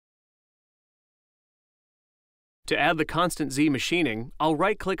To add the constant Z machining, I'll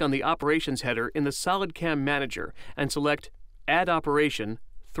right-click on the operations header in the SolidCAM Manager and select Add Operation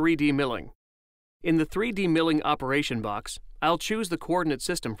 3D Milling. In the 3D Milling operation box, I'll choose the coordinate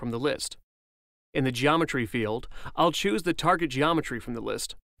system from the list. In the Geometry field, I'll choose the target geometry from the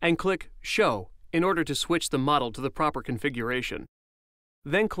list and click Show in order to switch the model to the proper configuration.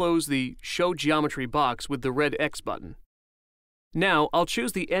 Then close the Show Geometry box with the red X button. Now I'll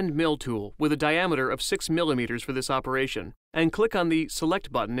choose the End Mill tool with a diameter of 6 mm for this operation and click on the Select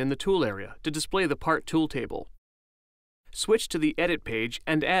button in the tool area to display the part tool table. Switch to the Edit page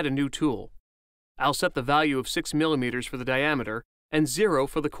and add a new tool. I'll set the value of 6 mm for the diameter and 0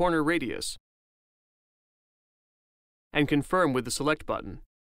 for the corner radius, and confirm with the Select button.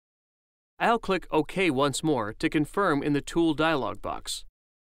 I'll click OK once more to confirm in the Tool dialog box.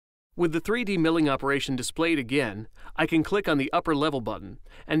 With the 3D milling operation displayed again, I can click on the Upper Level button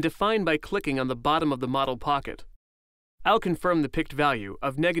and define by clicking on the bottom of the model pocket. I'll confirm the picked value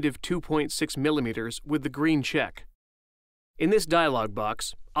of -2.6 mm with the green check. In this dialog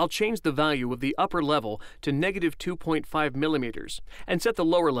box, I'll change the value of the upper level to -2.5 mm and set the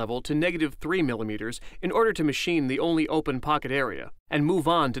lower level to -3 mm in order to machine the only open pocket area and move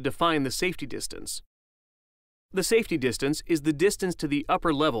on to define the safety distance. The safety distance is the distance to the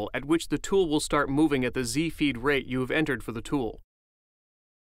upper level at which the tool will start moving at the Z-feed rate you have entered for the tool.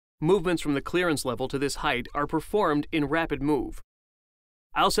 Movements from the clearance level to this height are performed in rapid move.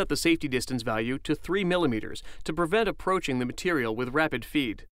 I'll set the safety distance value to 3 mm to prevent approaching the material with rapid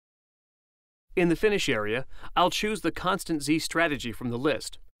feed. In the Finish area, I'll choose the Constant Z strategy from the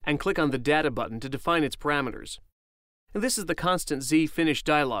list and click on the Data button to define its parameters. This is the Constant Z Finish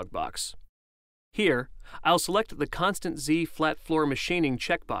dialog box. Here, I'll select the Constant Z Flat Floor Machining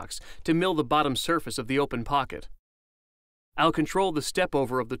checkbox to mill the bottom surface of the open pocket. I'll control the step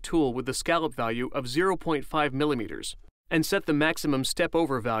over of the tool with the scallop value of 0.5 mm and set the maximum step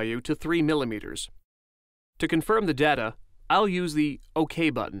over value to 3 mm. To confirm the data, I'll use the OK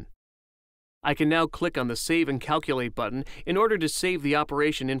button. I can now click on the Save and Calculate button in order to save the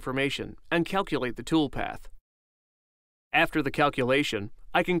operation information and calculate the tool path. After the calculation,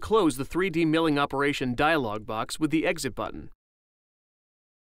 I can close the 3D milling operation dialog box with the Exit button.